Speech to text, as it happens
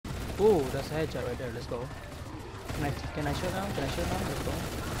Oh, that's a headshot right there. Let's go. Can I shoot now? Can I shoot now? Let's go.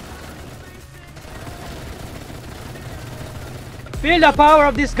 Feel the power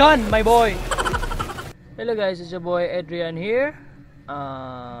of this gun, my boy. Hello guys, it's your boy Adrian here.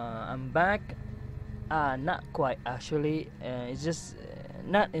 I'm back. Not quite actually. It's just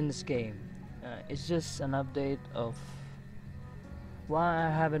not in this game. It's just an update of why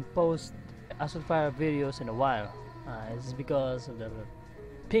I haven't posted Assault Fire videos in a while. It's because of the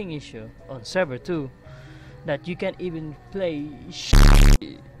ping issue on server 2 that you can't even play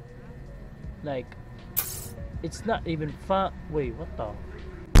like it's not even fun. Wait, what the?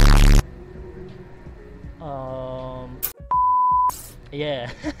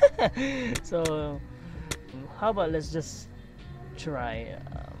 Yeah. So how about let's just try.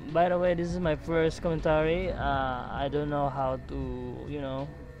 By the way, this is my first commentary. I don't know how to, you know,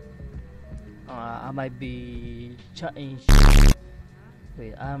 I might be chatting.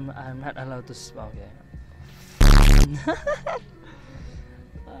 Wait, I'm not allowed to smoke. Okay.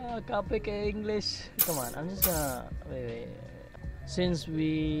 Copy English. Come on, I'm just gonna wait. Since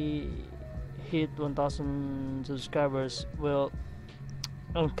we hit 1,000 subscribers, well,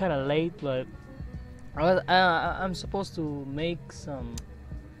 I'm kind of late, but I'm supposed to make some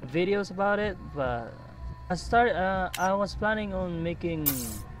videos about it. But I was planning on making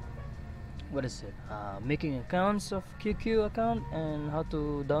making accounts of QQ account and how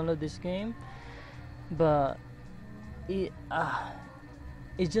to download this game, but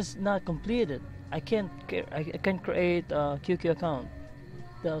it's just not completed. I can't create a QQ account,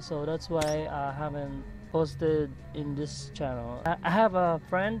 so that's why I haven't posted in this channel. I have a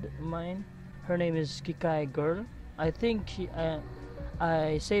friend of mine, her name is Kikai Girl. I think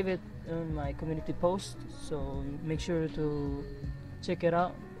I save it in my community post, so make sure to check it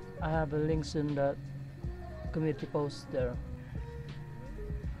out. I have the links in that community post there.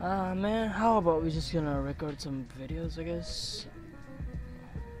 Man, how about we just gonna record some videos, I guess.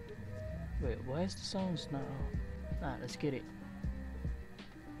 Wait, why is the sounds not on? Nah, let's get it.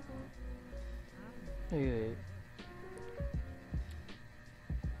 Wait.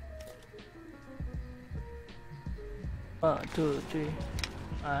 1, 2, 3.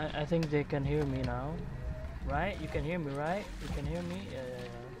 I think they can hear me now, right? You can hear me, right? You can hear me? Yeah.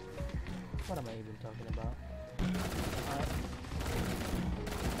 What am I even talking about?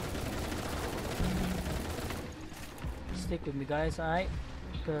 Stick with me, guys, alright?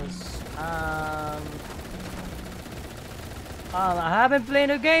 Because I haven't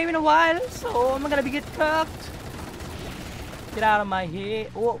played a game in a while, so I'm gonna be get cooked. Get out of my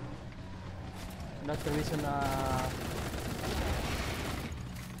head. Oh, that's the reason.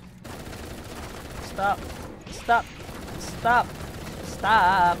 Stop.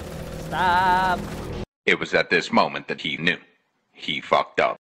 It was at this moment that he knew. He fucked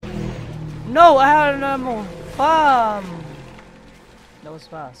up. No, I had an ammo. That was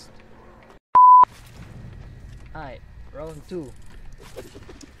fast. Alright, round 2.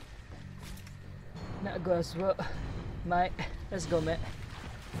 Not go as well. Mate, let's go, mate.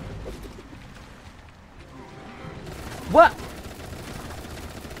 What?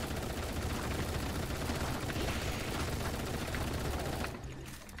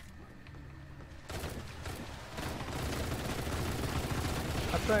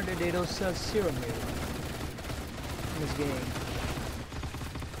 Apparently they don't sell serum here in this game.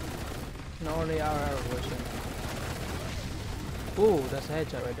 Not only our version. Oh, that's a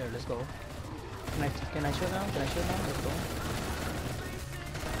headshot right there. Let's go. Can I shoot now? Can I shoot now? Let's go.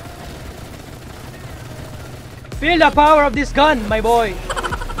 Feel the power of this gun, my boy.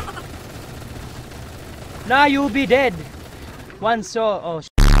 Now you'll be dead. One shot. Oh,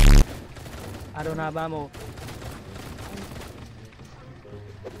 I don't have ammo.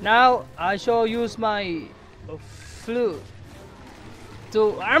 Now I shall use my flute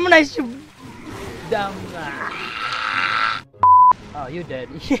to harmonize you down. Oh, you dead.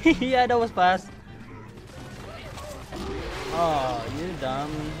 Yeah, that was fast. Oh, you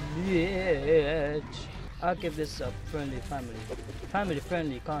dumb bitch. I'll give this a family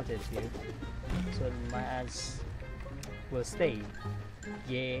friendly content here, so my ads will stay.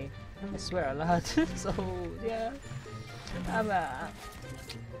 Yeah, I swear a lot. So yeah,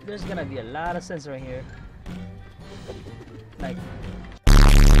 there's gonna be a lot of censoring here. Like,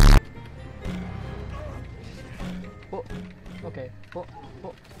 oh, okay, oh,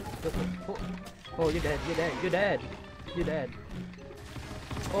 you're dead.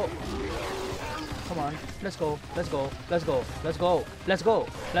 Oh, come on, let's go.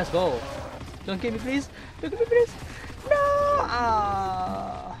 Don't kill me, please. No.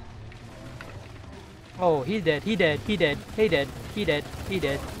 Oh, he dead.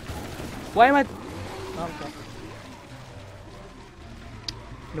 Why am I? Oh, okay.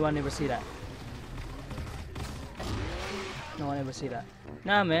 No one ever see that. No one ever see that.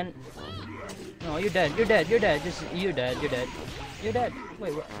 Nah, man. No, you're dead. You're dead. You're dead. Just you're dead. You're dead. You're dead.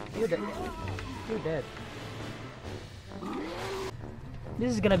 Wait, what? You're dead. You're dead.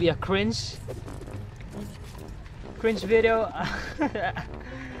 This is gonna be a cringe video.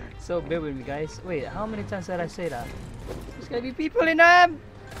 So bear with me, guys. Wait, how many times did I say that? There's gonna be people in them.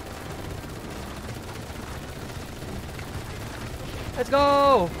 Let's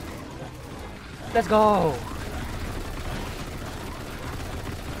go. Let's go.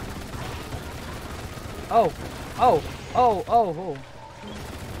 Oh, oh, oh, oh, oh.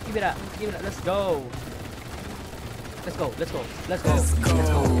 Give it up. Give it up. Let's go. Let's go. Let's go. Let's go. Let's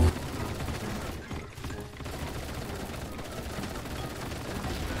go.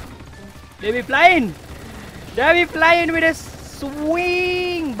 They be flying. They be flying with a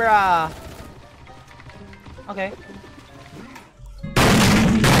swing, bruh. Okay.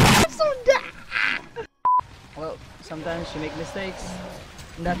 Well, sometimes you make mistakes.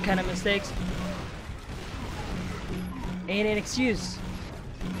 And that kind of mistakes ain't an excuse.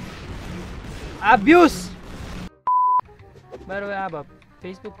 Abuse. By the way, I have a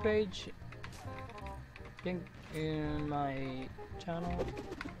Facebook page. Link in my channel.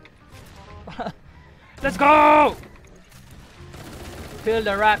 Let's go! Feel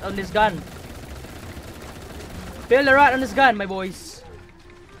the rat on this gun. Feel the rat on this gun, my boys.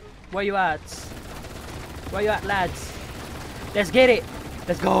 Where you at? Where you at, lads? Let's get it.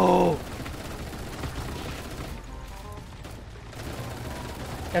 Let's go.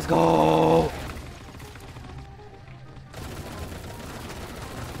 Let's go.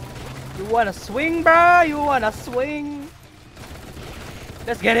 You wanna swing, bro? You wanna swing?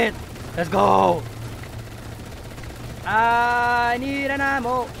 Let's get it. Let's go. I need an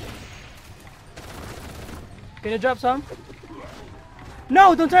ammo. Can you drop some?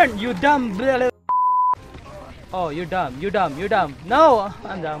 No, don't turn. You dumb. Oh, you're dumb. You're dumb. You're dumb. No,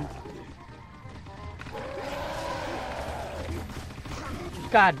 I'm dumb.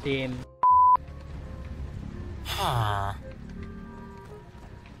 God damn. Ah.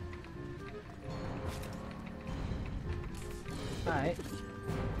 Alright.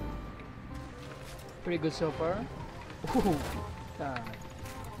 Pretty good so far. Ooh. God.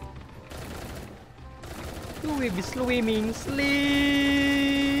 You will be swimming, sleep.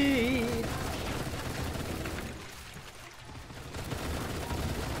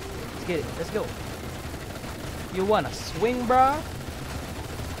 Let's get it. Let's go. You wanna swing, bruh?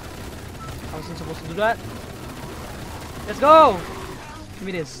 I wasn't supposed to do that. Let's go. Give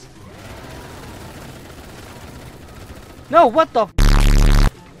me this. No, what the f?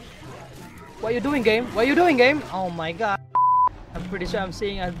 What are you doing, game? What are you doing, game? Oh my god. I'm pretty sure I'm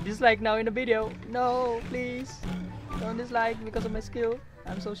seeing a dislike now in the video. No, please. Don't dislike because of my skill.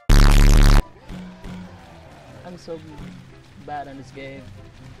 I'm so bad on this game.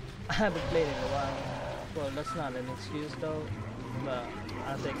 I haven't played it in a while. Well, that's not an excuse though. But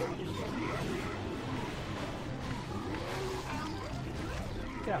I'll take it.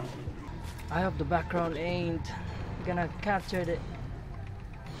 Yeah. I hope the background ain't gonna capture it.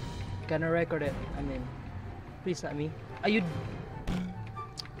 Gonna record it. I mean, please not me. Are you?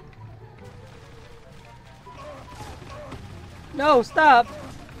 No, stop!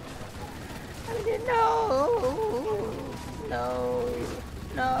 I mean, no, no,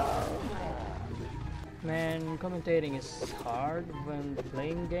 no. Man, commentating is hard when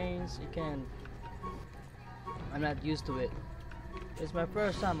playing games. You can't. I'm not used to it. It's my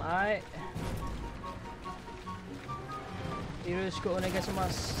first time. Yoroshiku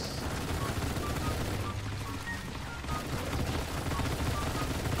onegaishimasu.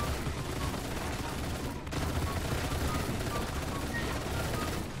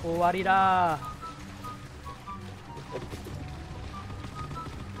 Owari da.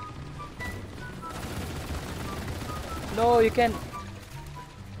 No, you can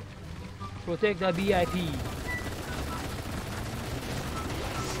protect the VIP.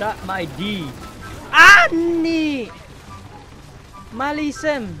 Stop my D. Ani!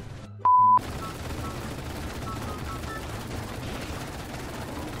 Malisem.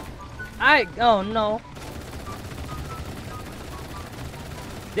 Oh no.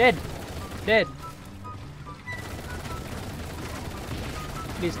 Dead. Dead.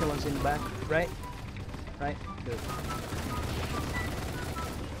 Please no one's in the back. Right? Right? Good.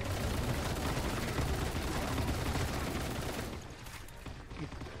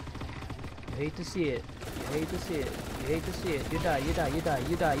 You hate to see it. You hate to see it. You hate to see it. You die, you die, you die,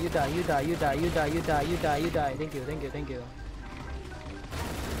 you die, you die, you die, you die, you die, you die, you die, you die. Thank you, thank you, thank you.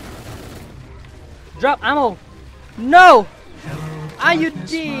 Drop ammo. No. Are you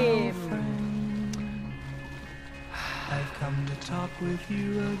deep? I've come to talk with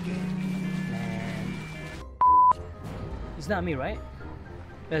you again. Man. It's not me, right?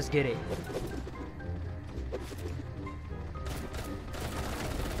 Let's get it.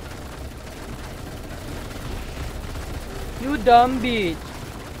 You dumb bitch.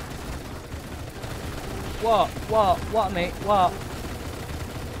 What, mate? What?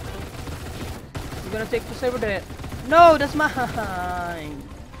 You're gonna take the saber there? No, that's mine.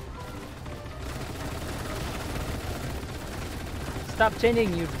 Stop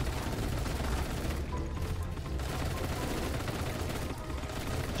changing, you.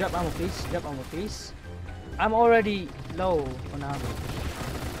 Drop ammo, please. Drop ammo, please. I'm already low on ammo.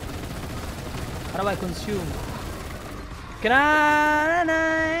 How do I consume? Can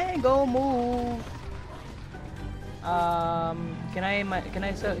I go move? Can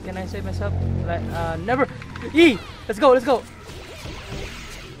I save myself? Like never. E. Let's go. Let's go.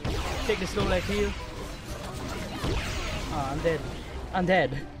 Take the slow like heal. I'm dead. I'm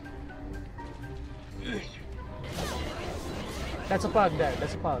dead. That's a pug.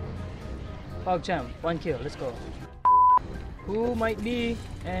 That's a pug. Pug champ. 1 kill. Let's go. Who might be?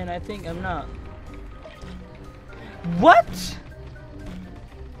 And I think I'm not. What?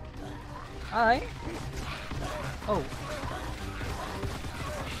 I. Oh.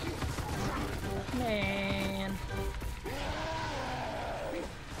 Man.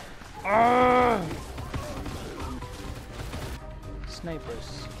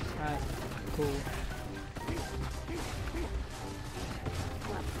 Snipers. Alright. Cool.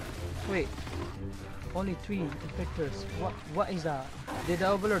 Wait. Only 3 infectors. What is that? Did the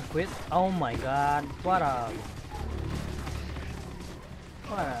Overlord quit? Oh my god. What up?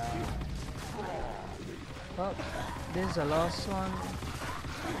 What up? Oh, this is the last one.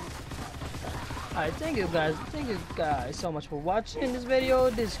 Alright, thank you guys so much for watching this video,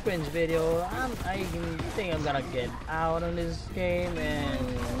 this cringe video. I think I'm gonna get out on this game and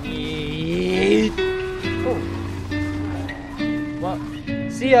oh. Well,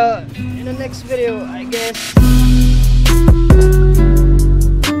 see ya in the next video, I guess.